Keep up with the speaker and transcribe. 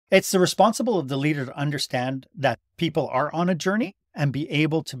It's the responsibility of the leader to understand that people are on a journey and be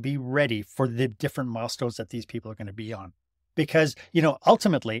able to be ready for the different milestones that these people are going to be on. Because,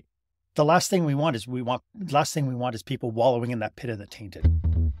 ultimately, the last thing we want is people wallowing in that pit of the tainted.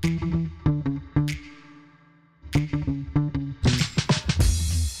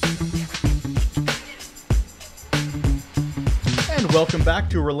 And welcome back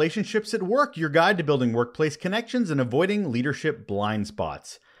to Relationships at Work, your guide to building workplace connections and avoiding leadership blind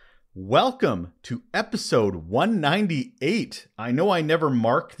spots. Welcome to episode 198. I know I never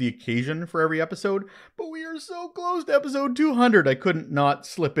mark the occasion for every episode, but we are so close to episode 200. I couldn't not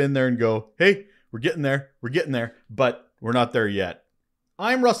slip in there and go, hey, we're getting there, but we're not there yet.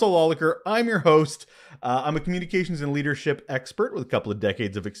 I'm Russel Lolacher. I'm your host. I'm a communications and leadership expert with a couple of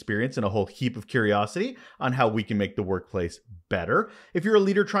decades of experience and a whole heap of curiosity on how we can make the workplace better. If you're a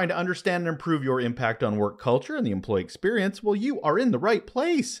leader trying to understand and improve your impact on work culture and the employee experience, well, you are in the right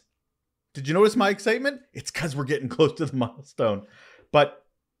place. Did you notice my excitement? It's because we're getting close to the milestone. But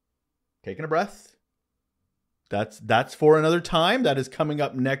taking a breath. That's for another time. That is coming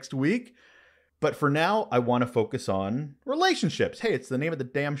up next week. But for now, I want to focus on relationships. Hey, it's the name of the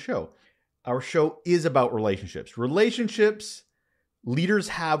damn show. Our show is about relationships. Relationships leaders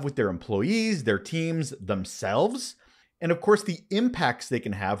have with their employees, their teams, themselves, and of course, the impacts they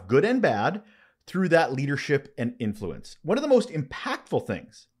can have, good and bad, through that leadership and influence. One of the most impactful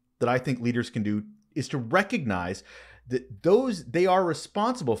things that I think leaders can do is to recognize that those they are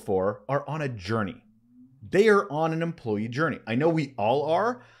responsible for are on a journey. They are on an employee journey. I know we all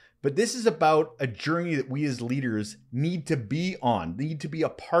are, but this is about a journey that we as leaders need to be on, need to be a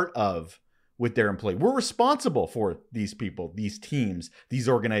part of with their employee. We're responsible for these people, these teams, these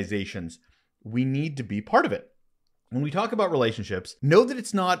organizations. We need to be part of it. When we talk about relationships, know that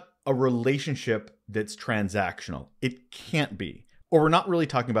it's not a relationship that's transactional. It can't be. Or we're not really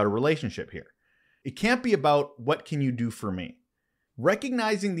talking about a relationship here. It can't be about what can you do for me.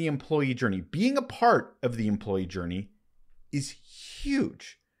 Recognizing the employee journey, being a part of the employee journey is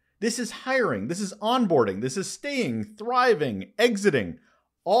huge. This is hiring, this is onboarding, this is staying, thriving, exiting,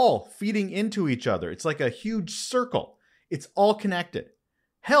 all feeding into each other. It's like a huge circle. It's all connected.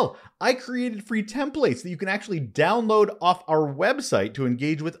 Hell, I created free templates that you can actually download off our website to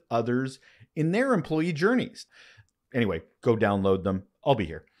engage with others in their employee journeys. Anyway, go download them. I'll be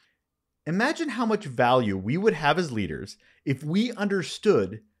here. Imagine how much value we would have as leaders if we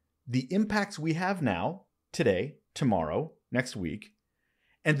understood the impacts we have now, today, tomorrow, next week,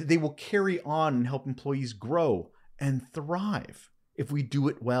 and that they will carry on and help employees grow and thrive if we do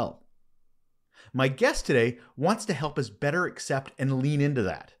it well. My guest today wants to help us better accept and lean into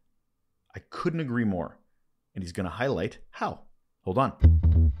that. I couldn't agree more. And he's going to highlight how. Hold on.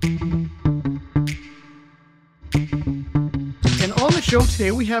 And on the show today,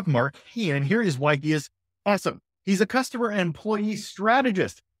 we have Marc Haine, and here is why he is awesome. He's a customer and employee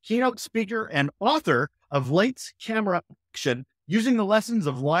strategist, keynote speaker, and author of Lights, Camera, Action, using the lessons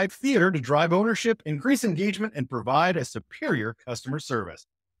of live theater to drive ownership, increase engagement, and provide a superior customer service.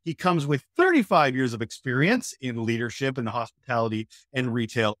 He comes with 35 years of experience in leadership in the hospitality and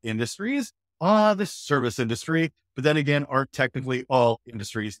retail industries, the service industry, but then again, aren't technically all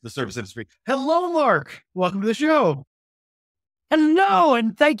industries, the service industry. Hello, Marc. Welcome to the show. Hello,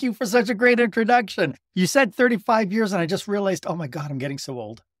 and thank you for such a great introduction. You said 35 years, and I just realized, oh my God, I'm getting so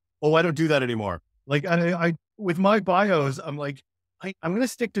old. Oh, I don't do that anymore. Like I with my bios, I'm like, I'm going to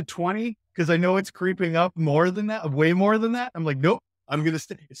stick to 20 because I know it's creeping up more than that, way more than that. I'm like, nope, I'm going to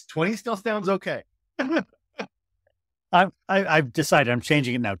stick. It's 20 still sounds okay. I've decided I'm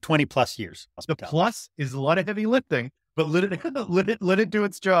changing it now. 20 plus years. The plus is a lot of heavy lifting, but let it do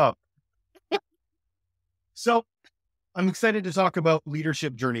its job. So I'm excited to talk about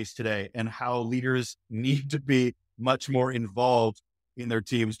leadership journeys today and how leaders need to be much more involved in their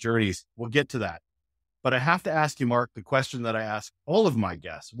team's journeys. We'll get to that. But I have to ask you, Marc, the question that I ask all of my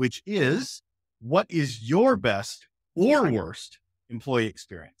guests, which is, what is your best or worst employee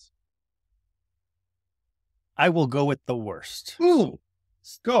experience? I will go with the worst. Ooh,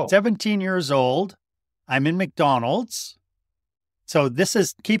 go. 17 years old. I'm in McDonald's. So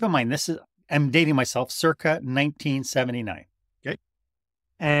keep in mind, I'm dating myself, circa 1979. Okay.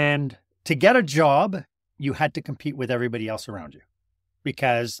 And to get a job, you had to compete with everybody else around you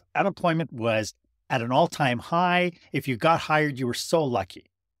because unemployment was at an all-time high. If you got hired, you were so lucky.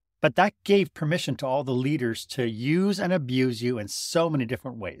 But that gave permission to all the leaders to use and abuse you in so many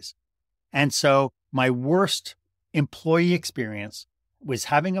different ways. And so my worst employee experience was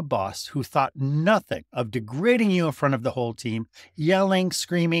having a boss who thought nothing of degrading you in front of the whole team, yelling,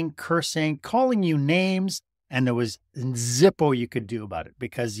 screaming, cursing, calling you names, And there was zippo you could do about it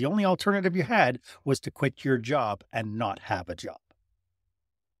because the only alternative you had was to quit your job and not have a job.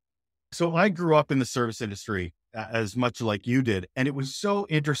 So I grew up in the service industry as much like you did. And it was so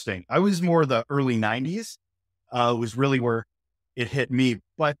interesting. I was more the early 90s, was really where it hit me.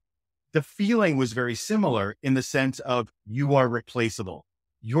 But the feeling was very similar in the sense of you are replaceable.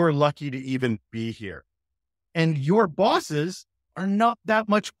 You're lucky to even be here. And your bosses are not that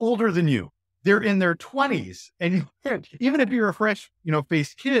much older than you. They're in their 20s. And even if you're a fresh,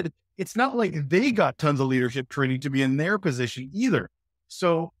 faced kid, it's not like they got tons of leadership training to be in their position either.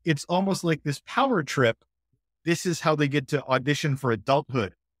 So it's almost like this power trip. This is how they get to audition for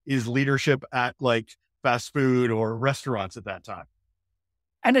adulthood, is leadership at like fast food or restaurants at that time.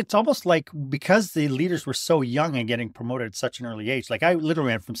 And it's almost like because the leaders were so young and getting promoted at such an early age, like I literally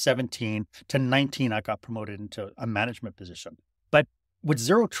went from 17 to 19, I got promoted into a management position. But with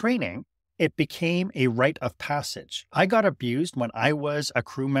zero training, it became a rite of passage. I got abused when I was a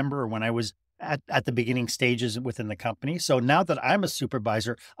crew member or when I was at the beginning stages within the company. So now that I'm a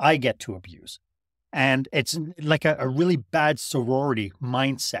supervisor, I get to abuse. And it's like a really bad sorority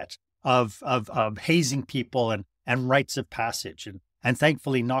mindset of hazing people and rites of passage. And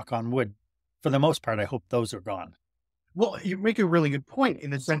thankfully, knock on wood, for the most part, I hope those are gone. Well, you make a really good point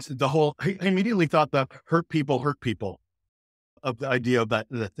in the sense that I immediately thought the hurt people of the idea of that,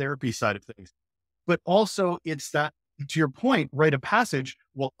 the therapy side of things. But also it's that, to your point, rite of passage.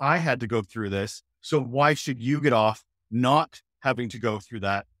 Well, I had to go through this. So why should you get off not having to go through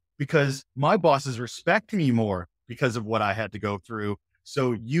that? Because my bosses respect me more because of what I had to go through.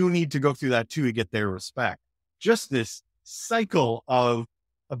 So you need to go through that too to get their respect. Just this cycle of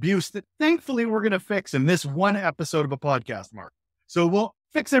abuse that thankfully we're going to fix in this one episode of a podcast, Mark. So we'll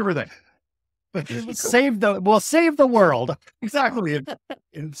fix everything. We'll save the world. Exactly.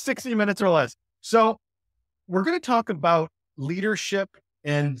 In 60 minutes or less. So we're going to talk about leadership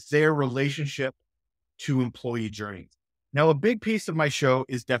and their relationship to employee journeys. Now, a big piece of my show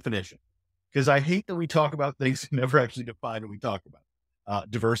is definition, because I hate that we talk about things we never actually define what we talk about.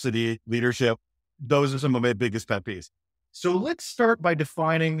 Diversity, leadership, those are some of my biggest pet peeves. So let's start by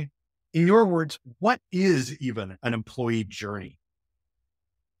defining, in your words, what is even an employee journey?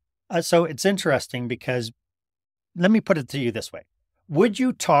 So it's interesting because let me put it to you this way. Would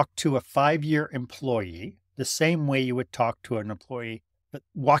you talk to a 5-year employee the same way you would talk to an employee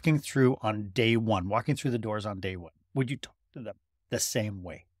walking through the doors on day one? Would you talk to them the same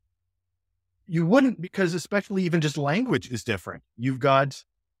way? You wouldn't, because especially even just language is different. You've got,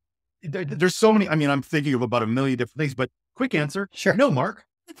 there's so many, I'm thinking of about a million different things, but quick answer. Sure. No, Mark,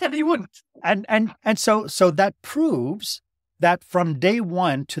 you wouldn't. And so that proves that from day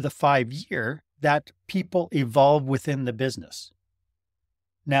one to the 5-year, that people evolve within the business.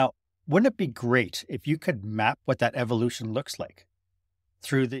 Now, wouldn't it be great if you could map what that evolution looks like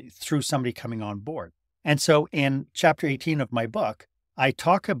through somebody coming on board? And so in chapter 18 of my book, I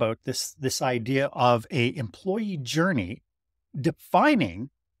talk about this idea of a employee journey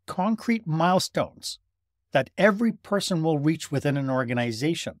defining concrete milestones that every person will reach within an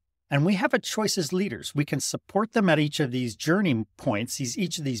organization. And we have a choice as leaders. We can support them at each of these journey points,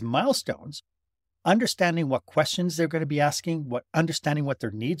 each of these milestones, understanding what questions they're going to be asking, understanding what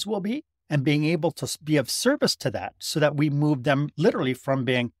their needs will be, and being able to be of service to that so that we move them literally from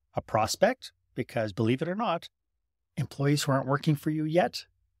being a prospect, because believe it or not, employees who aren't working for you yet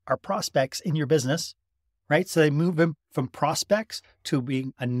are prospects in your business, right? So they move them from prospects to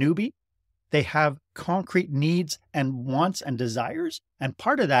being a newbie. They have concrete needs and wants and desires. And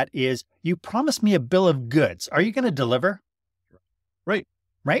part of that is, you promised me a bill of goods. Are you going to deliver? Right.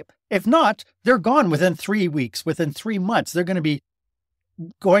 Right? If not, they're gone within 3 weeks, within 3 months. They're going to be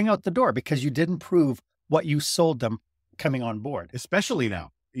going out the door because you didn't prove what you sold them coming on board. Especially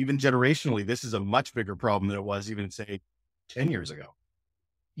now, even generationally, this is a much bigger problem than it was even, say, 10 years ago.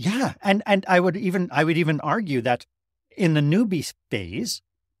 Yeah. And I would even argue that in the newbie phase,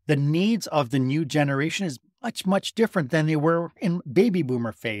 the needs of the new generation is much, much different than they were in baby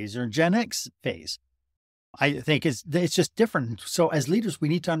boomer phase or Gen X phase. I think it's just different. So as leaders, we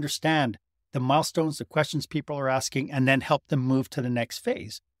need to understand the milestones, the questions people are asking, and then help them move to the next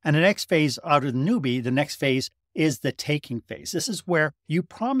phase. And the next phase out of the newbie, the next phase is the taking phase. This is where you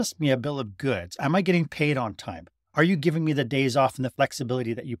promised me a bill of goods. Am I getting paid on time? Are you giving me the days off and the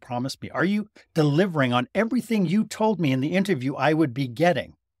flexibility that you promised me? Are you delivering on everything you told me in the interview I would be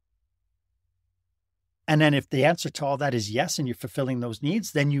getting? And then if the answer to all that is yes, and you're fulfilling those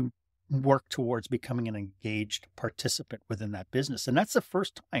needs, then you work towards becoming an engaged participant within that business. And that's the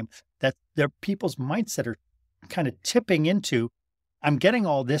first time that their people's mindset are kind of tipping into, I'm getting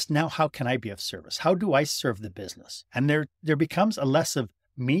all this. Now, how can I be of service? How do I serve the business? And there becomes a less of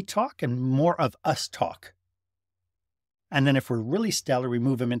me talk and more of us talk. And then if we're really stellar, we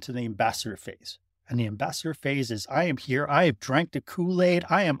move them into the ambassador phase. And the ambassador phase is, I am here. I have drank the Kool-Aid.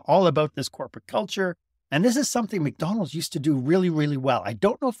 I am all about this corporate culture. And this is something McDonald's used to do really, really well. I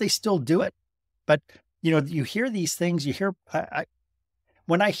don't know if they still do it, but you hear these things,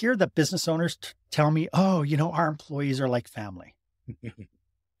 when I hear that business owners tell me, oh, our employees are like family,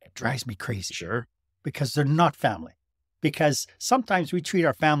 it drives me crazy. Sure. Because they're not family. Because sometimes we treat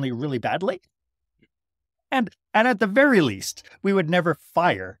our family really badly. And at the very least, we would never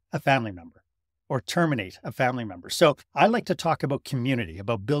fire a family member or terminate a family member. So I like to talk about community,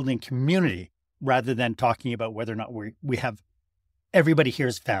 about building community, rather than talking about whether or not we have everybody here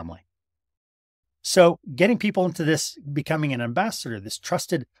is family. So getting people into this, becoming an ambassador, this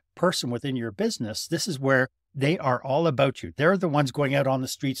trusted person within your business, this is where they are all about you. They're the ones going out on the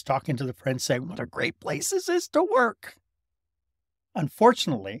streets, talking to the friends, saying, what a great place this is to work.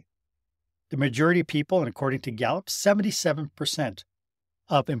 Unfortunately, the majority of people, and according to Gallup, 77%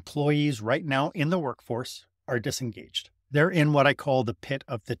 of employees right now in the workforce are disengaged. They're in what I call the pit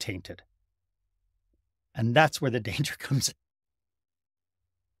of the tainted. And that's where the danger comes in.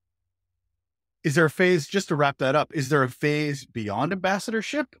 Is there a phase, just to wrap that up, is there a phase beyond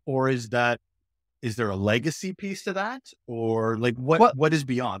ambassadorship, or is there a legacy piece to that? Or what is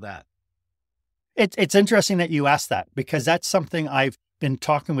beyond that? It's interesting that you asked that, because that's something I've been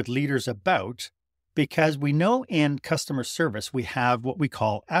talking with leaders about, because we know in customer service, we have what we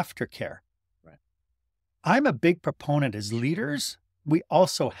call aftercare. Right. I'm a big proponent as leaders. We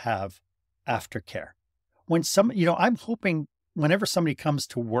also have aftercare. When I'm hoping whenever somebody comes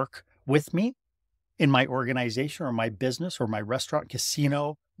to work with me in my organization or my business or my restaurant,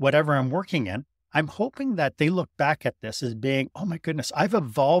 casino, whatever I'm working in, I'm hoping that they look back at this as being, oh my goodness, I've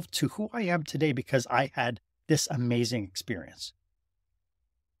evolved to who I am today because I had this amazing experience.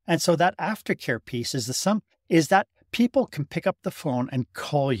 And so that aftercare piece is that people can pick up the phone and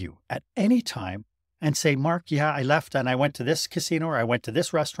call you at any time and say, Mark, yeah, I left and I went to this casino, or I went to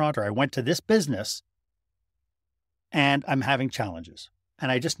this restaurant, or I went to this business, and I'm having challenges. And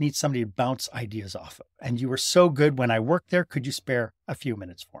I just need somebody to bounce ideas off of. And you were so good when I worked there. Could you spare a few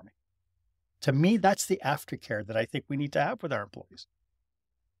minutes for me? To me, that's the aftercare that I think we need to have with our employees.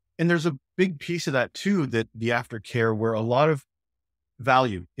 And there's a big piece of that too, that the aftercare, where a lot of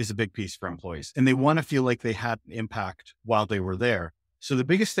value is a big piece for employees, and they want to feel like they had an impact while they were there. So the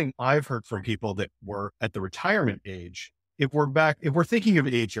biggest thing I've heard from people that were at the retirement age, if we're thinking of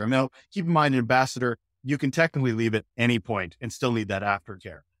age here, now keep in mind, an ambassador, you can technically leave at any point and still need that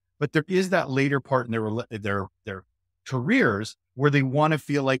aftercare. But there is that later part in their careers where they want to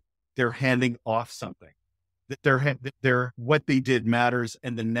feel like they're handing off something, that what they did matters,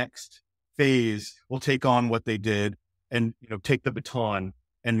 and the next phase will take on what they did and take the baton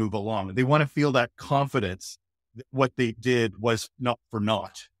and move along. They want to feel that confidence that what they did was not for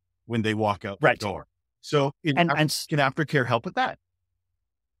naught when they walk out the door. So can aftercare help with that?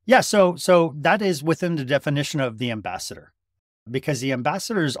 Yeah, so that is within the definition of the ambassador, because the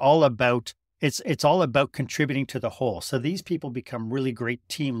ambassador is all about, it's all about contributing to the whole. So these people become really great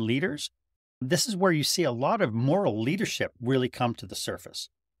team leaders. This is where you see a lot of moral leadership really come to the surface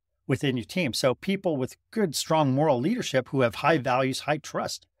within your team. So people with good, strong moral leadership who have high values, high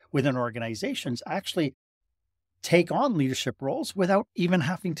trust within organizations actually take on leadership roles without even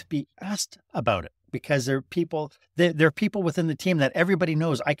having to be asked about it. Because there are people within the team that everybody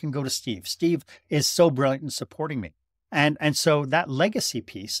knows, I can go to Steve. Steve is so brilliant in supporting me. And so that legacy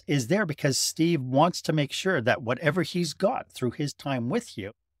piece is there because Steve wants to make sure that whatever he's got through his time with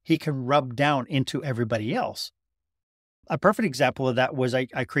you, he can rub down into everybody else. A perfect example of that was I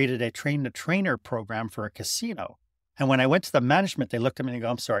created a train the trainer program for a casino. And when I went to the management, they looked at me and go,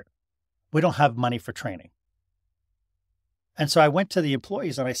 I'm sorry, we don't have money for training. And so I went to the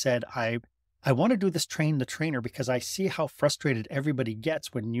employees and I said, I want to do this train the trainer because I see how frustrated everybody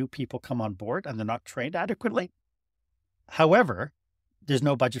gets when new people come on board and they're not trained adequately. However, there's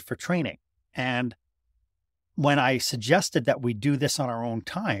no budget for training. And when I suggested that we do this on our own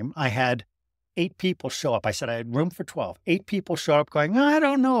time, I had 8 people show up. I said I had room for 12. 8 people show up going, I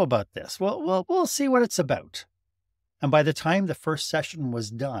don't know about this. Well, we'll see what it's about. And by the time the first session was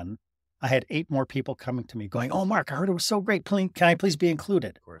done, I had 8 more people coming to me going, oh, Mark, I heard it was so great. Can I please be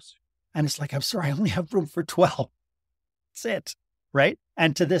included? Of course. And it's like, I'm sorry, I only have room for 12. That's it. Right.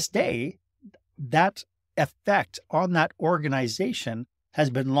 And to this day, that effect on that organization has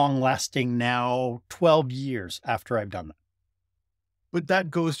been long lasting now 12 years after I've done that. But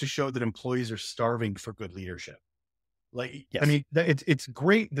that goes to show that employees are starving for good leadership. Like, Yes. I mean, it's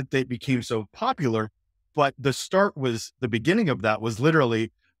great that they became so popular, but the beginning of that was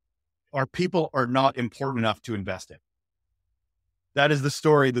literally, our people are not important enough to invest in. That is the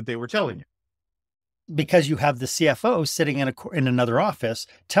story that they were telling you. Because you have the CFO sitting in another office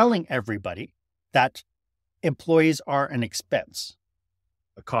telling everybody that employees are an expense.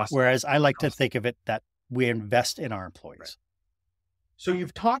 A cost. Whereas I like to think of it that we invest in our employees. Right. So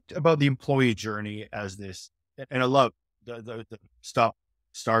you've talked about the employee journey as this, and I love the stop,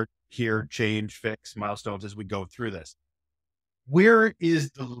 start, here, change, fix, milestones as we go through this. Where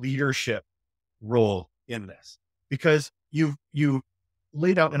is the leadership role in this? Because you've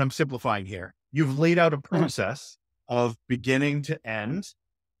laid out, and I'm simplifying here, you've laid out a process of beginning to end,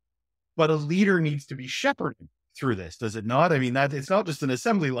 but a leader needs to be shepherded through this, does it not? I mean, that it's not just an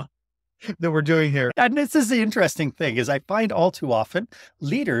assembly line that we're doing here. And this is the interesting thing, is I find all too often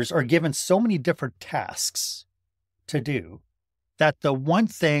leaders are given so many different tasks to do that the one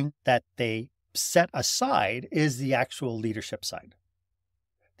thing that they set aside is the actual leadership side.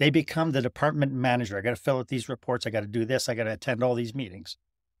 They become the department manager. I got to fill out these reports. I got to do this. I got to attend all these meetings.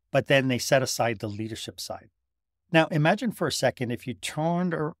 But then they set aside the leadership side. Now, imagine for a second if you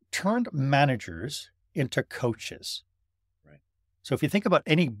turned managers into coaches. Right. So if you think about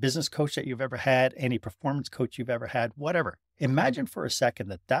any business coach that you've ever had, any performance coach you've ever had, whatever, imagine for a second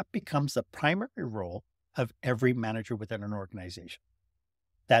that that becomes the primary role of every manager within an organization.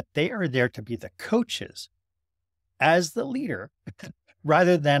 That they are there to be the coaches as the leader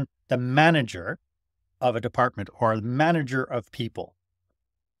rather than the manager of a department or the manager of people.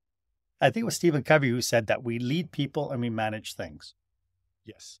 I think it was Stephen Covey who said that we lead people and we manage things.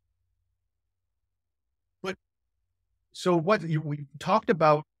 Yes. But so we talked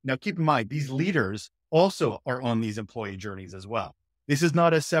about, now keep in mind, these leaders also are on these employee journeys as well. This is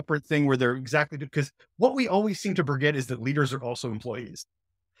not a separate thing where they're exactly, because what we always seem to forget is that leaders are also employees.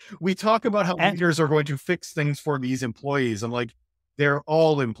 We talk about how leaders are going to fix things for these employees. I'm like, they're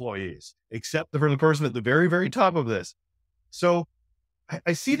all employees, except for the person at the very, very top of this. So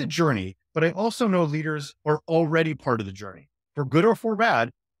I see the journey, but I also know leaders are already part of the journey. For good or for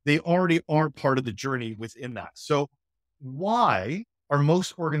bad, they already are part of the journey within that. So why are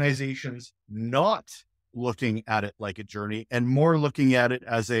most organizations not looking at it like a journey and more looking at it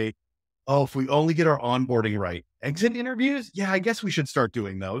as if we only get our onboarding right? Exit interviews? Yeah, I guess we should start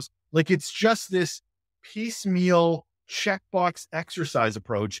doing those. Like, it's just this piecemeal checkbox exercise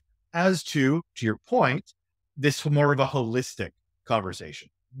approach as to your point, this more of a holistic conversation.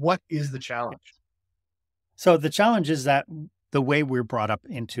 What is the challenge? So the challenge is that the way we're brought up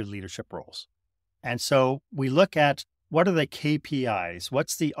into leadership roles. And so we look at what are the KPIs?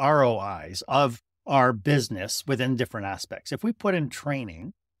 What's the ROIs of our business within different aspects? If we put in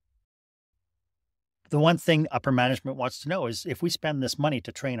training, the one thing upper management wants to know is if we spend this money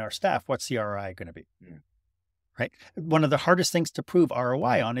to train our staff, what's the ROI going to be? Right? One of the hardest things to prove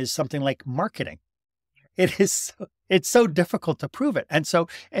ROI on is something like marketing. It's so difficult to prove it. And so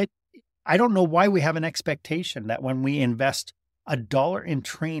I don't know why we have an expectation that when we invest $1 in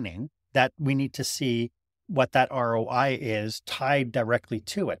training, that we need to see what that ROI is tied directly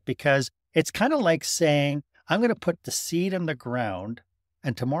to it, because it's kind of like saying, I'm going to put the seed in the ground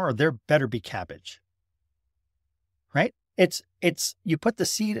and tomorrow there better be cabbage, right? It's you put the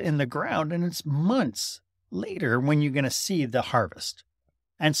seed in the ground and it's months later when you're going to see the harvest.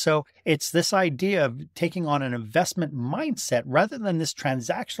 And so it's this idea of taking on an investment mindset rather than this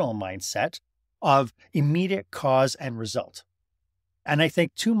transactional mindset of immediate cause and result. And I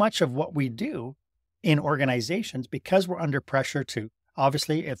think too much of what we do in organizations, because we're under pressure to,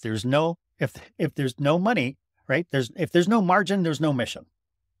 obviously, if there's no money, right? If there's no margin, there's no mission.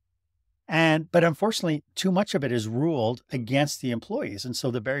 But unfortunately, too much of it is ruled against the employees. And so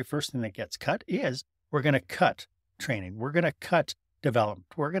the very first thing that gets cut is we're going to cut training. We're going to cut development.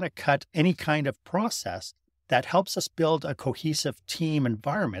 We're going to cut any kind of process that helps us build a cohesive team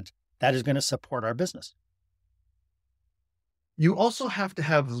environment that is going to support our business. You also have to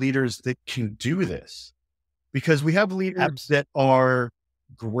have leaders that can do this, because we have leaders that are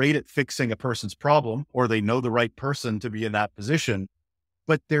great at fixing a person's problem, or they know the right person to be in that position,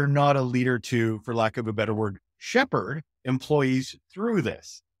 but they're not a leader to, for lack of a better word, shepherd employees through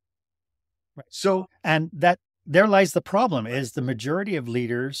this. Right. So, and that there lies the problem is the majority of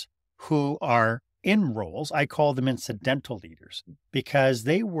leaders who are in roles, I call them incidental leaders, because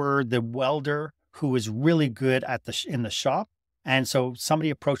they were the welder who was really good at in the shop. And so somebody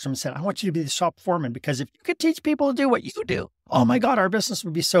approached them and said, I want you to be the shop foreman, because if you could teach people to do what you do, oh my God, our business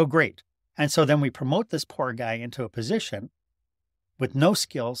would be so great. And so then we promote this poor guy into a position with no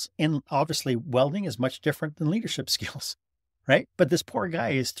skills in obviously welding is much different than leadership skills, right? But this poor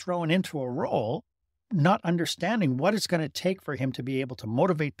guy is thrown into a role, not understanding what it's going to take for him to be able to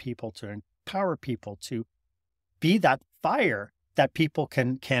motivate people, to empower people, to be that fire that people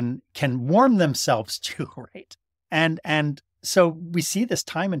can warm themselves to, right? And so we see this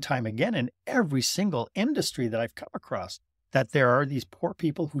time and time again in every single industry that I've come across, that there are these poor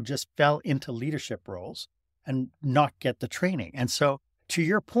people who just fell into leadership roles and not get the training. And so to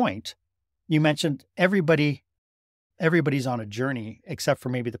your point, you mentioned everybody's on a journey except for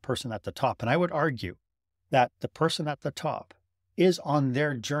maybe the person at the top. And I would argue that the person at the top is on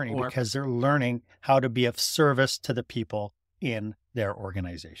their journey because they're learning how to be of service to the people in their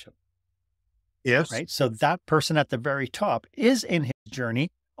organization. Yes. Right. So that person at the very top is in his journey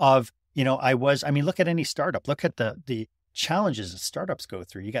of, look at any startup, look at the challenges that startups go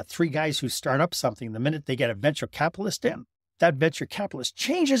through. You got 3 guys who start up something. The minute they get a venture capitalist in, that venture capitalist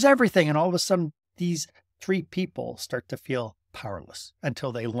changes everything. And all of a sudden, these 3 people start to feel powerless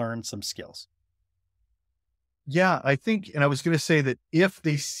until they learn some skills. Yeah, I think, and I was going to say that if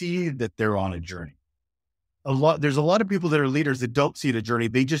they see that they're on a journey, there's a lot of people that are leaders that don't see the journey.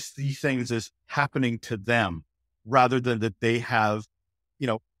 They just see things as happening to them rather than that they have,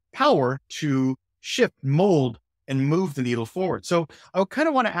 power to shift, mold, and move the needle forward. So I kind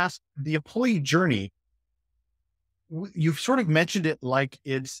of want to ask the employee journey. You've sort of mentioned it like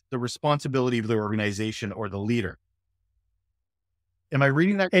it's the responsibility of the organization or the leader. Am I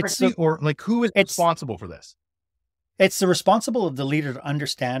reading that correctly? Or like who is responsible for this? It's the responsible of the leader to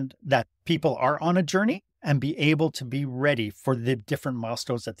understand that people are on a journey and be able to be ready for the different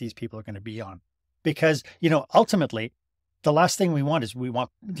milestones that these people are going to be on. Because, ultimately, the last thing we want is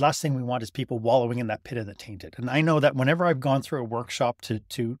people wallowing in that pit of the tainted. And I know that whenever I've gone through a workshop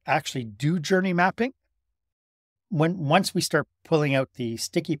to actually do journey mapping, once we start pulling out the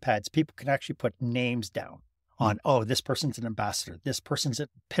sticky pads, people can actually put names down on, this person's an ambassador, this person's a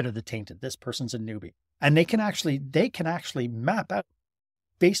pit of the tainted, this person's a newbie. And they can actually map out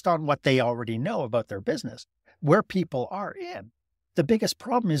based on what they already know about their business, where people are in. The biggest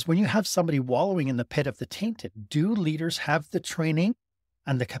problem is when you have somebody wallowing in the pit of the tainted, do leaders have the training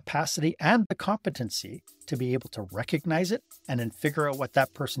and the capacity and the competency to be able to recognize it and then figure out what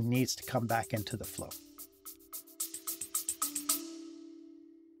that person needs to come back into the flow?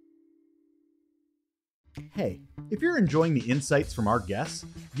 Hey, if you're enjoying the insights from our guests,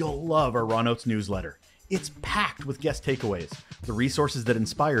 you'll love our Raw Notes newsletter. It's packed with guest takeaways, the resources that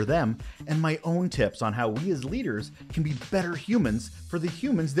inspire them, and my own tips on how we as leaders can be better humans for the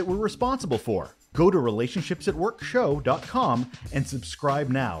humans that we're responsible for. Go to relationshipsatworkshow.com and subscribe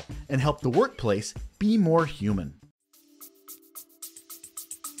now and help the workplace be more human.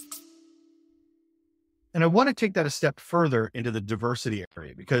 And I want to take that a step further into the diversity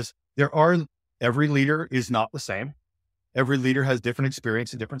area because every leader is not the same. Every leader has different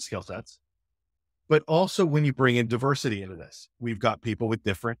experience and different skill sets. But also when you bring in diversity into this, we've got people with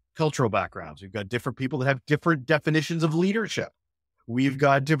different cultural backgrounds. We've got different people that have different definitions of leadership. We've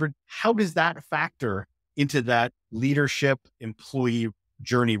got how does that factor into that leadership employee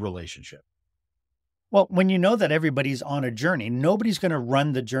journey relationship? Well, when you know that everybody's on a journey, nobody's going to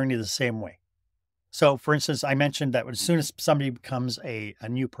run the journey the same way. So for instance, I mentioned that as soon as somebody becomes a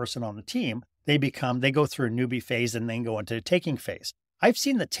new person on the team, they go through a newbie phase and then go into a taking phase. I've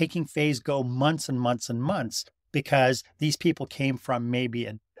seen the taking phase go months and months and months because these people came from maybe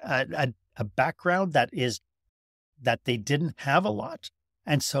a background that they didn't have a lot.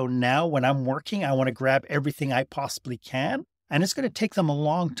 And so now when I'm working, I want to grab everything I possibly can. And it's going to take them a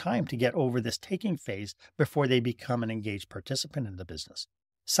long time to get over this taking phase before they become an engaged participant in the business.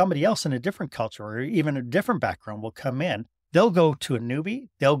 Somebody else in a different culture or even a different background will come in. They'll go to a newbie,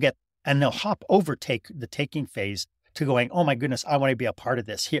 they'll hop over the taking phase to going, oh my goodness, I want to be a part of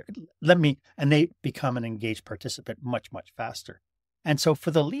this here. And they become an engaged participant much, much faster. And so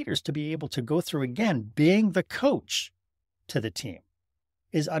for the leaders to be able to go through again, being the coach to the team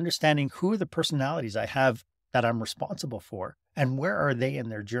is understanding who are the personalities I have that I'm responsible for and where are they in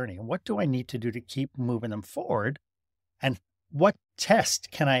their journey? And what do I need to do to keep moving them forward? And what test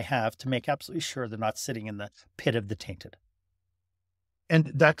can I have to make absolutely sure they're not sitting in the pit of the tainted?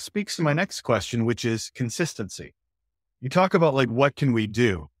 And that speaks to my next question, which is consistency. You talk about what can we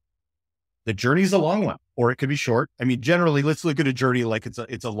do? The journey's a long one, or it could be short. I mean, generally, let's look at a journey like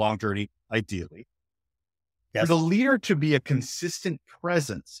it's a long journey, ideally. Yes. For the leader to be a consistent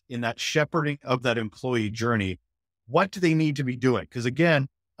presence in that shepherding of that employee journey, what do they need to be doing? Because again,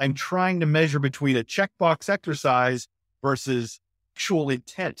 I'm trying to measure between a checkbox exercise versus actual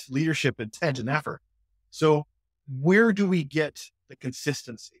intent, leadership intent and effort. So where do we get the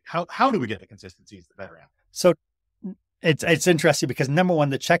consistency? How do we get the consistency is the better answer. So it's interesting because number one,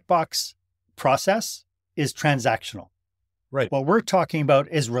 the checkbox process is transactional. Right. What we're talking about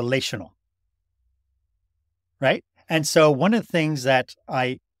is relational. Right. And so one of the things that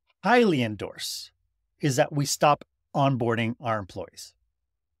I highly endorse is that we stop onboarding our employees.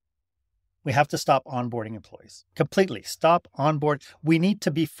 We have to stop onboarding employees completely. Stop onboard. We need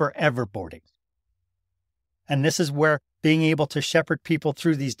to be forever boarding. And this is where being able to shepherd people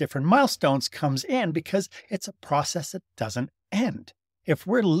through these different milestones comes in, because it's a process that doesn't end. If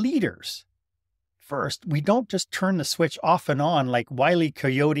we're leaders, first, we don't just turn the switch off and on like Wile E.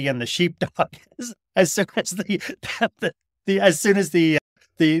 Coyote and the sheepdog. As soon as the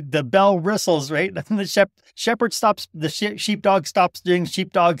bell whistles, right? And the shepherd stops, the sheepdog stops doing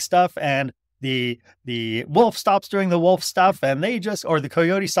sheepdog stuff, and the wolf stops doing the wolf stuff, and or the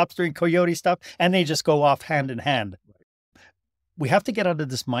coyote stops doing coyote stuff, and they just go off hand in hand. We have to get out of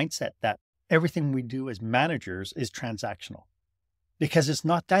this mindset that everything we do as managers is transactional, because it's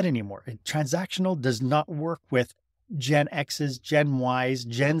not that anymore. Transactional does not work with Gen X's, Gen Y's,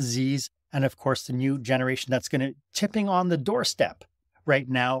 Gen Z's, and of course the new generation that's going to tipping on the doorstep right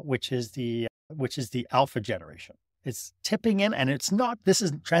now, which is the alpha generation. It's tipping in, and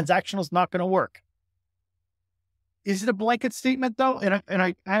transactional is not going to work. Is it a blanket statement though? And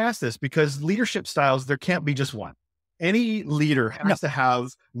I ask this because leadership styles, there can't be just one. Any leader has to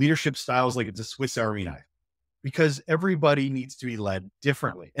have leadership styles like it's a Swiss Army knife, because everybody needs to be led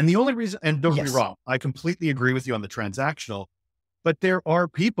differently. And the only reason, and don't get me wrong, I completely agree with you on the transactional, but there are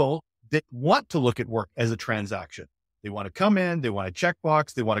people that want to look at work as a transaction. They want to come in, they want a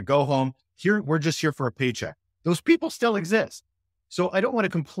checkbox, they want to go home. Here, we're just here for a paycheck. Those people still exist. So I don't want to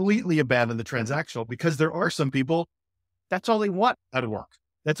completely abandon the transactional, because there are some people, that's all they want out of work.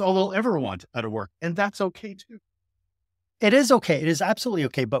 That's all they'll ever want out of work. And that's okay too. It is okay. It is absolutely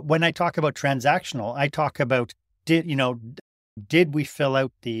okay. But when I talk about transactional, I talk about, did we fill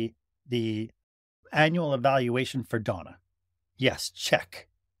out the annual evaluation for Donna? Yes. Check.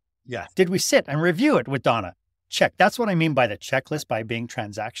 Yeah. Did we sit and review it with Donna? Check. That's what I mean by the checklist, by being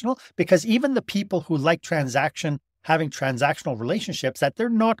transactional, because even the people who like having transactional relationships, that they're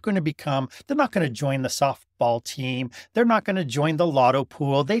not going to join the softball team. They're not going to join the lotto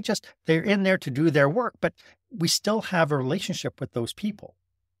pool. They're in there to do their work, but we still have a relationship with those people.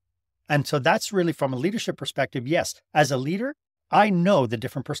 And so that's really, from a leadership perspective, yes, as a leader, I know the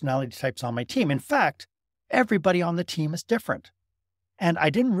different personality types on my team. In fact, everybody on the team is different. And I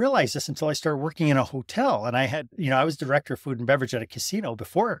didn't realize this until I started working in a hotel. And I was director of food and beverage at a casino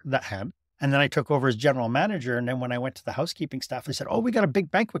before that. And then I took over as general manager. And then when I went to the housekeeping staff, they said, "Oh, we got a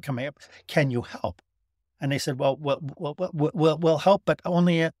big banquet coming up. Can you help?" And they said, "Well, we'll help, but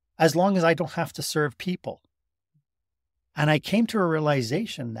only as long as I don't have to serve people." And I came to a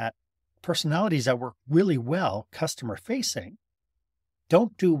realization that personalities that work really well customer facing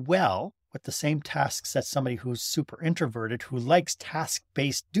don't do well with the same tasks as somebody who's super introverted, who likes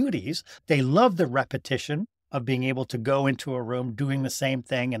task-based duties. They love the repetition of being able to go into a room doing the same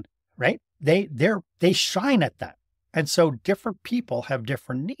thing, and right? They shine at that. And so different people have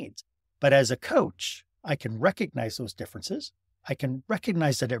different needs. But as a coach, I can recognize those differences. I can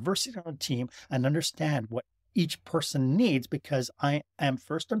recognize the diversity on a team and understand what each person needs, because I am,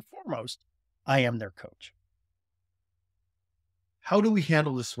 first and foremost, I am their coach. How do we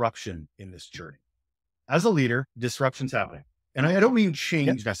handle disruption in this journey? As a leader, disruption's happening. And I don't mean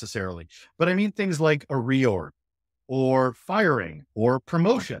change necessarily, but I mean things like a reorg or firing or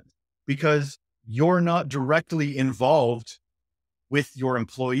promotion, because you're not directly involved with your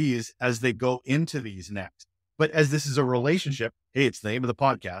employees as they go into these next. But as this is a relationship, hey, it's the name of the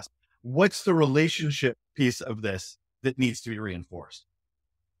podcast. What's the relationship piece of this that needs to be reinforced?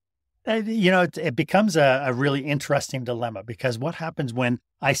 It becomes a really interesting dilemma, because what happens when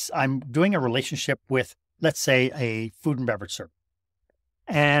I'm doing a relationship with, let's say, a food and beverage server,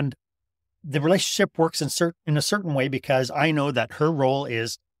 and the relationship works in a certain way, because I know that her role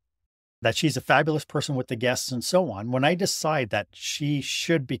is that she's a fabulous person with the guests and so on. When I decide that she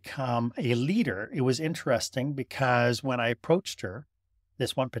should become a leader, it was interesting, because when I approached her,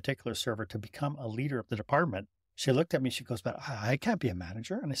 this one particular server, to become a leader of the department, she looked at me, she goes, "But I can't be a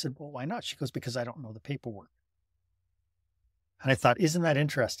manager." And I said, "Well, why not?" She goes, "Because I don't know the paperwork." And I thought, isn't that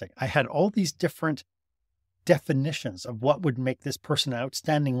interesting? I had all these different definitions of what would make this person an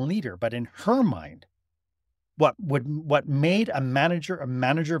outstanding leader. But in her mind, what made a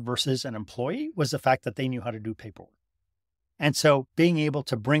manager versus an employee was the fact that they knew how to do paperwork. And so being able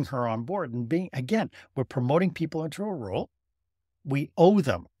to bring her on board, and we're promoting people into a role. We owe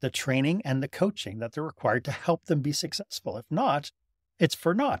them the training and the coaching that they're required to help them be successful. If not, it's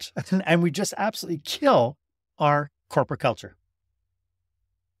for naught. And we just absolutely kill our corporate culture.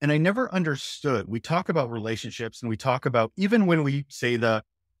 And I never understood. We talk about relationships and we talk about, even when we say the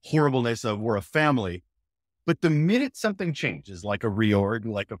horribleness of we're a family, but the minute something changes, like a reorg,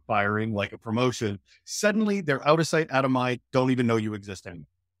 like a firing, like a promotion, suddenly they're out of sight, out of mind, don't even know you exist anymore.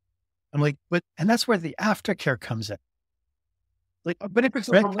 I'm like, and that's where the aftercare comes in. Like, but if it's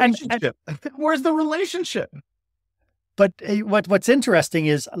a relationship, where's the relationship? But what's interesting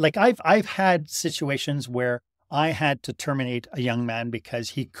is, like, I've had situations where I had to terminate a young man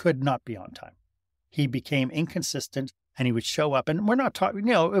because he could not be on time. He became inconsistent and he would show up, and we're not talking,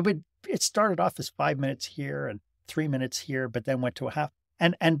 it started off as 5 minutes here and 3 minutes here, but then went to a half.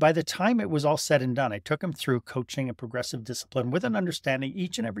 And by the time it was all said and done, I took him through coaching and progressive discipline with an understanding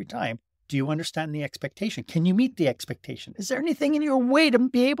each and every time. Do you understand the expectation? Can you meet the expectation? Is there anything in your way to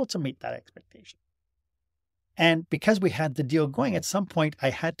be able to meet that expectation? And because we had the deal going, at some point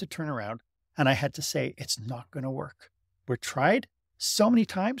I had to turn around and I had to say, it's not going to work. We're tried so many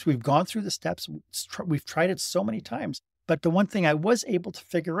times. We've gone through the steps. We've tried it so many times. But the one thing I was able to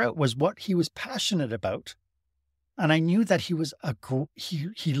figure out was what he was passionate about. And I knew that he was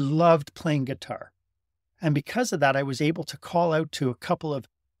he loved playing guitar. And because of that, I was able to call out to a couple of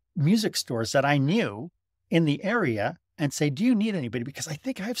music stores that I knew in the area and say, do you need anybody? Because I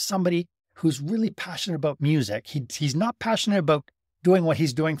think I have somebody who's really passionate about music. He's not passionate about doing what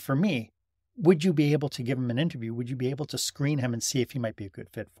he's doing for me. Would you be able to give him an interview? Would you be able to screen him and see if he might be a good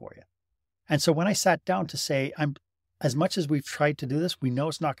fit for you? And so when I sat down to say, as much as we've tried to do this, we know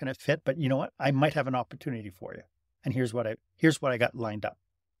it's not going to fit, but you know what? I might have an opportunity for you. And here's what I got lined up.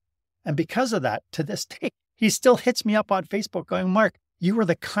 And because of that, to this day, he still hits me up on Facebook going, Mark, you were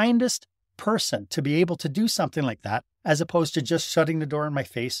the kindest person to be able to do something like that, as opposed to just shutting the door in my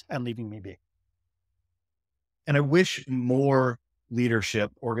face and leaving me be. And I wish more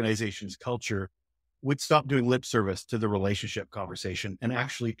leadership, organizations, culture would stop doing lip service to the relationship conversation and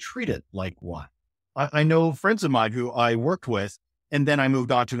actually treat it like one. I know friends of mine who I worked with, and then I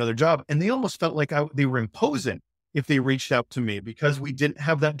moved on to another job, and they almost felt like they were imposing if they reached out to me because we didn't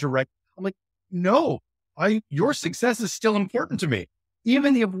have that direct. I'm like, no, your success is still important to me.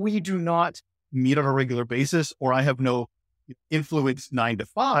 Even if we do not meet on a regular basis, or I have no influence 9 to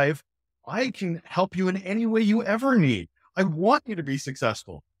 5, I can help you in any way you ever need. I want you to be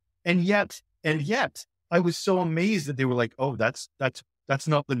successful. And yet I was so amazed that they were like, oh, that's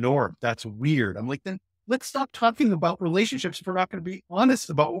not the norm. That's weird. I'm like, then let's stop talking about relationships if we're not going to be honest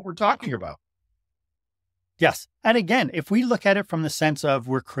about what we're talking about. Yes. And again, if we look at it from the sense of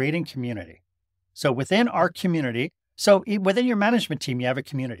we're creating community. So within our community, so within your management team, you have a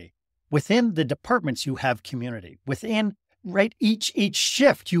community. Within the departments, you have community. Within each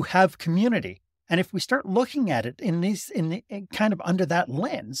shift, you have community. And if we start looking at it in kind of under that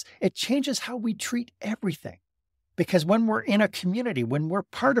lens, it changes how we treat everything. Because when we're in a community, when we're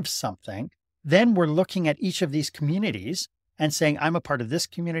part of something, then we're looking at each of these communities and saying, I'm a part of this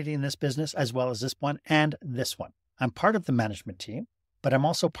community in this business, as well as this one and this one. I'm part of the management team, but I'm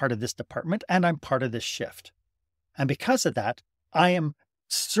also part of this department and I'm part of this shift. And because of that, I am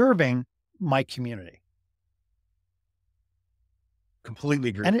serving my community. Completely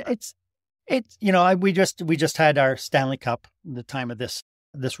agree. And we just had our Stanley Cup, the time of this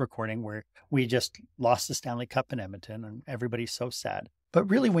recording, where we just lost the Stanley Cup in Edmonton and everybody's so sad. But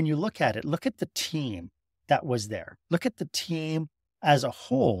really, when you look at it, look at the team that was there. Look at the team as a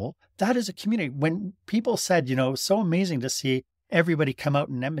whole. That is a community. When people said, it was so amazing to see everybody come out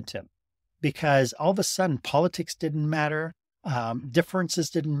in Edmonton, because all of a sudden politics didn't matter. Differences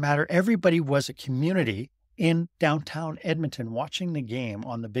didn't matter. Everybody was a community in downtown Edmonton watching the game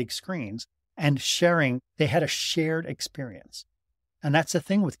on the big screens and sharing. They had a shared experience. And that's the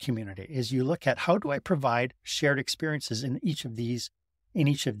thing with community, is you look at, how do I provide shared experiences in each of these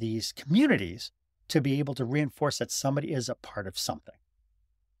communities to be able to reinforce that somebody is a part of something.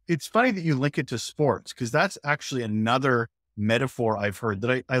 It's funny that you link it to sports, because that's actually another metaphor I've heard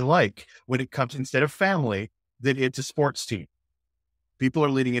that I like when it comes, instead of family, that it's a sports team. People are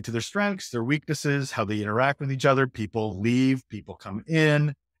leading into their strengths, their weaknesses, how they interact with each other. People leave, people come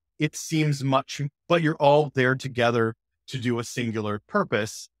in. It seems much, but you're all there together to do a singular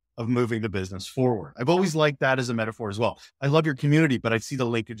purpose of moving the business forward. I've always liked that as a metaphor as well. I love your community, but I see the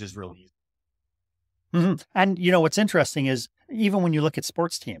linkages really easy. Mm-hmm. And what's interesting is, even when you look at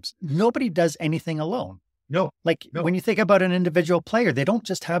sports teams, nobody does anything alone. No. When you think about an individual player, they don't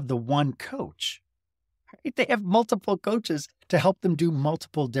just have the one coach. Right? They have multiple coaches to help them do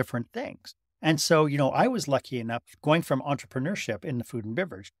multiple different things. And so, I was lucky enough, going from entrepreneurship in the food and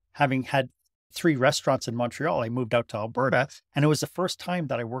beverage, having had 3 restaurants in Montreal. I moved out to Alberta, and it was the first time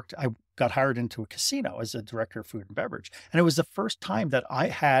that I got hired into a casino as a director of food and beverage. And it was the first time that I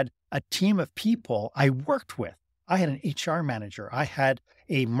had a team of people I worked with. I had an HR manager. I had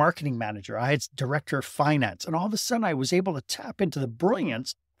a marketing manager. I had director of finance. And all of a sudden I was able to tap into the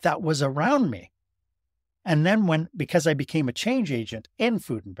brilliance that was around me. And then because I became a change agent in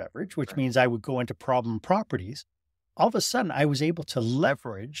food and beverage, which means I would go into problem properties, all of a sudden I was able to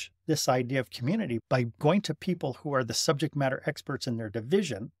leverage this idea of community by going to people who are the subject matter experts in their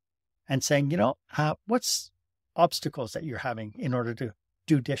division and saying, what's obstacles that you're having in order to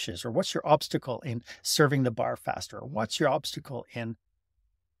do dishes? Or what's your obstacle in serving the bar faster? Or what's your obstacle in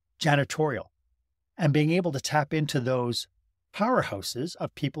janitorial? And being able to tap into those powerhouses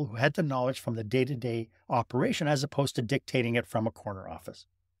of people who had the knowledge from the day-to-day operation as opposed to dictating it from a corner office.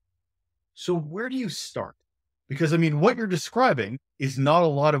 So where do you start? Because what you're describing is not a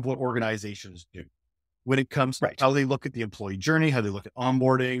lot of what organizations do when it comes to how they look at the employee journey, how they look at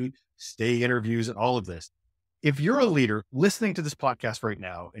onboarding, stay interviews, and all of this. If you're a leader listening to this podcast right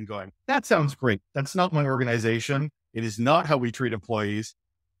now and going, that sounds great. That's not my organization. It is not how we treat employees,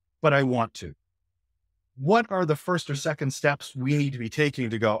 but I want to. What are the first or second steps we need to be taking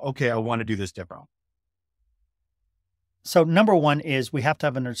to go, okay, I want to do this different? So number one is we have to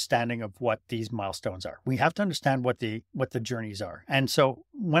have an understanding of what these milestones are. We have to understand what the journeys are. And so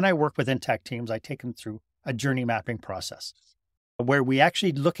when I work with Intact teams, I take them through a journey mapping process where we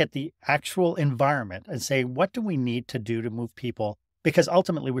actually look at the actual environment and say, what do we need to do to move people? Because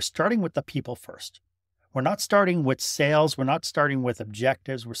ultimately we're starting with the people first. We're not starting with sales. We're not starting with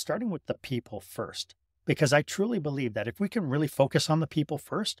objectives. We're starting with the people first. Because I truly believe that if we can really focus on the people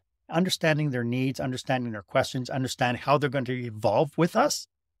first, understanding their needs, understanding their questions, understand how they're going to evolve with us,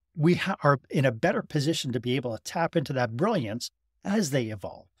 we are in a better position to be able to tap into that brilliance as they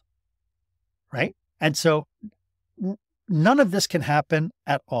evolve, right? And so none of this can happen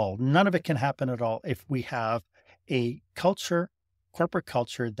at all. None of it can happen at all if we have a culture, corporate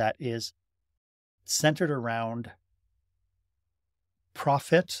culture that is centered around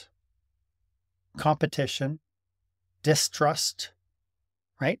profit, competition, distrust,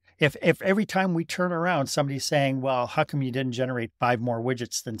 right? If every time we turn around, somebody's saying, well, how come you didn't generate 5 more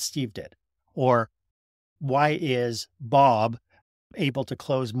widgets than Steve did? Or why is Bob able to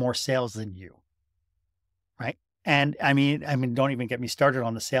close more sales than you? Right? And I mean, don't even get me started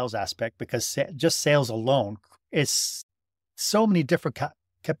on the sales aspect, because just sales alone is so many different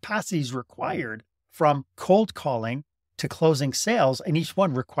capacities required, from cold calling to closing sales, and each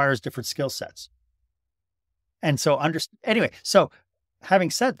one requires different skill sets. And so so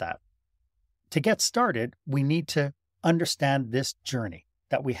having said that, to get started, we need to understand this journey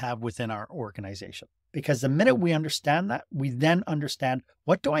that we have within our organization. Because the minute we understand that, we then understand,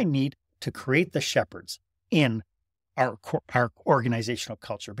 what do I need to create the shepherds in our organizational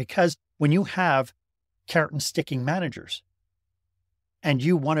culture? Because when you have carrot and sticking managers and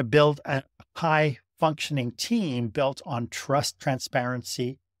you want to build a high functioning team built on trust,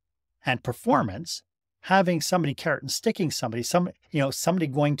 transparency, and performance, having somebody carrot and sticking somebody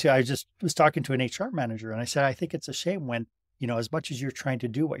going to, I just was talking to an HR manager and I said, I think it's a shame when, as much as you're trying to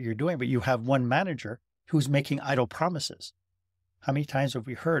do what you're doing, but you have one manager who's making idle promises. How many times have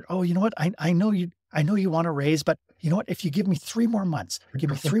we heard, oh, you know what? I know you want a raise, but you know what? If you give me 3 more months,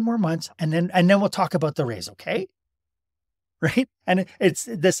 and then we'll talk about the raise. Okay. Right. And it's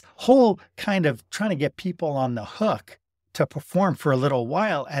this whole kind of trying to get people on the hook to perform for a little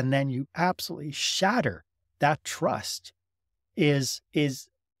while, and then you absolutely shatter that trust.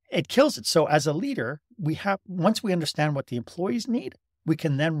 It kills it. So as a leader, once we understand what the employees need, we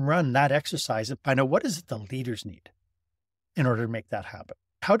can then run that exercise and find out what is it the leaders need in order to make that happen.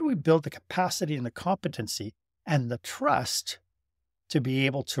 How do we build the capacity and the competency and the trust to be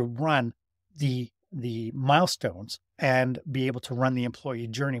able to run the milestones and be able to run the employee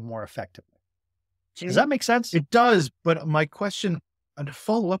journey more effectively? Does that make sense? It does. But my question, and to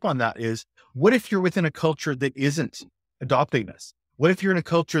follow up on that, is what if you're within a culture that isn't adopting this? What if you're in a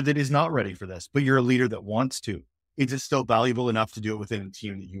culture that is not ready for this, but you're a leader that wants to? Is it still valuable enough to do it within a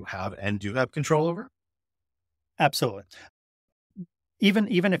team that you have and do have control over? Absolutely.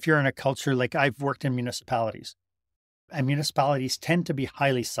 Even if you're in a culture, like I've worked in municipalities, and municipalities tend to be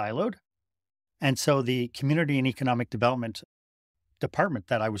highly siloed. And so the community and economic development department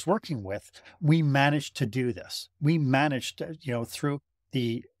that I was working with, we managed to do this. We managed to, through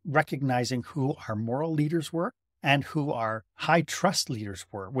the recognizing who our moral leaders were and who our high trust leaders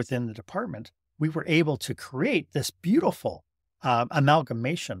were within the department, we were able to create this beautiful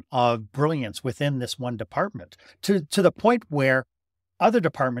amalgamation of brilliance within this one department to the point where other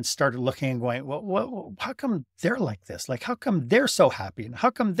departments started looking and going, well, how come they're like this? Like, how come they're so happy? And how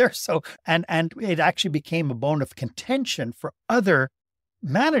come they're so, and it actually became a bone of contention for other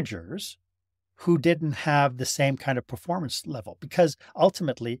managers who didn't have the same kind of performance level. Because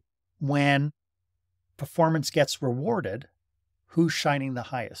ultimately, when performance gets rewarded, who's shining the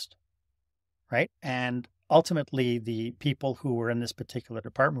highest, right? And ultimately, the people who were in this particular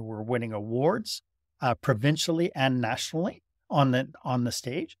department were winning awards provincially and nationally on the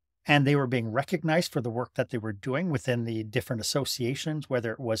stage, and they were being recognized for the work that they were doing within the different associations,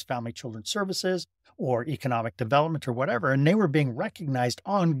 whether it was Family Children Services or economic development or whatever, and they were being recognized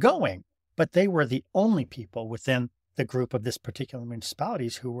ongoing, but they were the only people within the group of this particular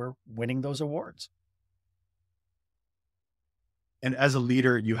municipalities who were winning those awards. And as a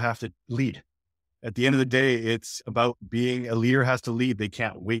leader, you have to lead. At the end of the day, it's about being a leader has to lead. They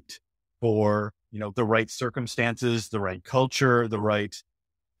can't wait for, the right circumstances, the right culture,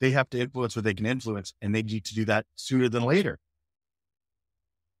 they have to influence what they can influence, and they need to do that sooner than later.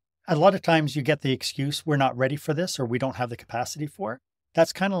 A lot of times you get the excuse, we're not ready for this, or we don't have the capacity for it.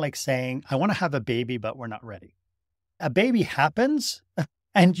 That's kind of like saying, I want to have a baby, but we're not ready. A baby happens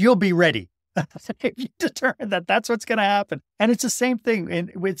and you'll be ready. If you determine that that's what's going to happen. And it's the same thing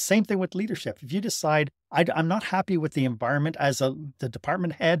with leadership. If you decide, I'm not happy with the environment as the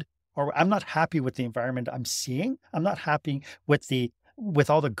department head, or I'm not happy with the environment I'm seeing, I'm not happy with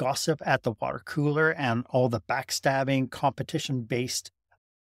all the gossip at the water cooler and all the backstabbing, competition-based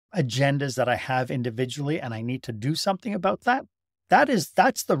agendas that I have individually, and I need to do something about that.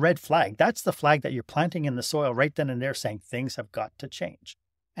 That's the red flag. That's the flag that you're planting in the soil right then and there, saying things have got to change.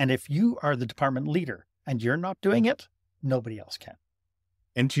 And if you are the department leader and you're not doing it, nobody else can.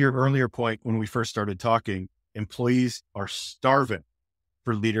 And to your earlier point, when we first started talking, employees are starving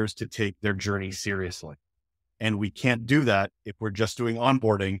for leaders to take their journey seriously. And we can't do that if we're just doing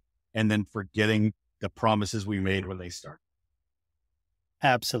onboarding and then forgetting the promises we made when they start.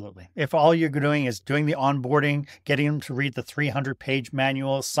 Absolutely. If all you're doing is doing the onboarding, getting them to read the 300-page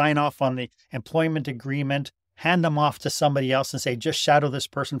manual, sign off on the employment agreement, hand them off to somebody else and say, just shadow this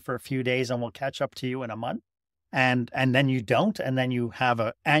person for a few days and we'll catch up to you in a month. And then you don't. And then you have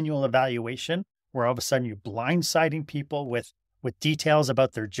an annual evaluation where all of a sudden you're blindsiding people with details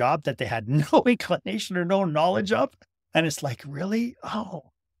about their job that they had no inclination or no knowledge of. And it's like, really?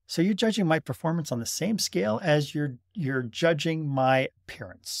 Oh, so you're judging my performance on the same scale as you're judging my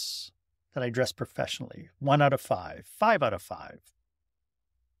appearance, that I dress professionally. 1 out of 5, 5 out of 5.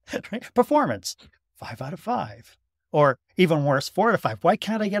 Right? Performance, 5 out of 5. Or even worse, 4 out of 5. Why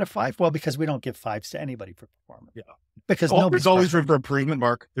can't I get a 5? Well, because we don't give 5s to anybody for performance. Yeah. Because there's always room for improvement,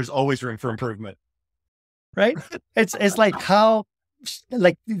 Mark. There's always room for improvement. Right? It's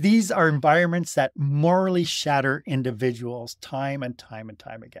like these are environments that morally shatter individuals time and time and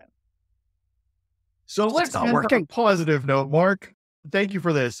time again. So let's end on a positive note, Mark. Thank you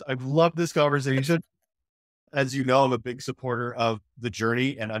for this. I've loved this conversation. As you know, I'm a big supporter of the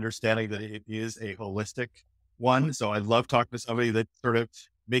journey and understanding that it is a holistic one. So I love talking to somebody that's sort of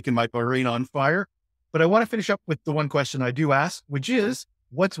making my brain on fire. But I want to finish up with the one question I do ask, which is,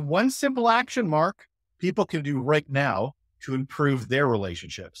 what's one simple action, Mark, people can do right now to improve their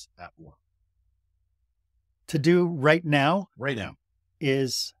relationships at work? To do right now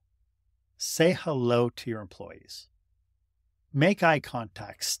is say hello to your employees. Make eye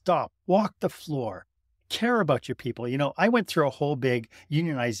contact, stop, walk the floor, care about your people. I went through a whole big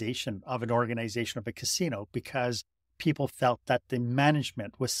unionization of an organization of a casino because people felt that the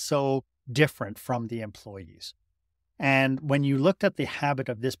management was so different from the employees. And when you looked at the habit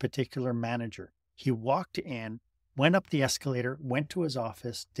of this particular manager, he walked in, went up the escalator, went to his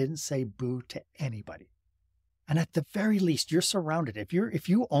office, didn't say boo to anybody. And at the very least, you're surrounded. If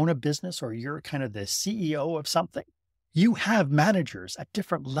you own a business or you're kind of the CEO of something, you have managers at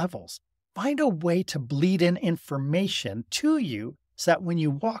different levels. Find a way to bleed in information to you so that when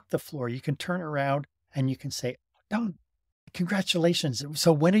you walk the floor, you can turn around and you can say, "Don, congratulations.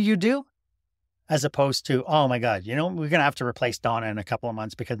 So when are you due?" As opposed to, "Oh my God, we're going to have to replace Donna in a couple of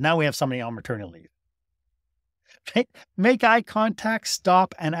months because now we have somebody on maternity leave." Okay? Make eye contact,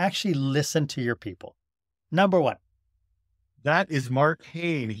 stop, and actually listen to your people. Number 1. That is Marc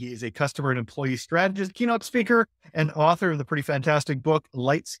Haine. He is a customer and employee strategist, keynote speaker, and author of the pretty fantastic book,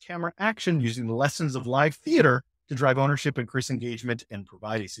 Lights, Camera, Action, using the lessons of live theater to drive ownership, increase engagement, and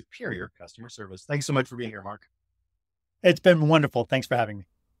provide a superior customer service. Thanks so much for being here, Mark. It's been wonderful. Thanks for having me.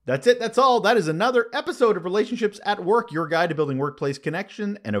 That's it. That's all. That is another episode of Relationships at Work, your guide to building workplace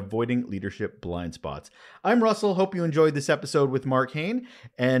connection and avoiding leadership blind spots. I'm Russell. Hope you enjoyed this episode with Marc Haine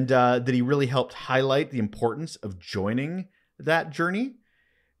and that he really helped highlight the importance of joining that journey,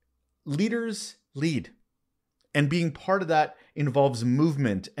 leaders lead. And being part of that involves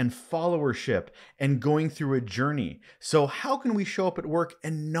movement and followership and going through a journey. So how can we show up at work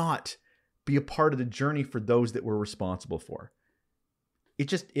and not be a part of the journey for those that we're responsible for?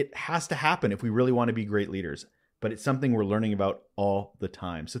 It has to happen if we really want to be great leaders, but it's something we're learning about all the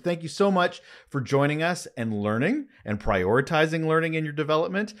time. So thank you so much for joining us and learning and prioritizing learning in your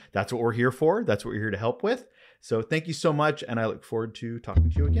development. That's what we're here for. That's what we're here to help with. So thank you so much. And I look forward to talking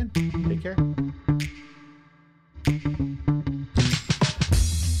to you again. Take care.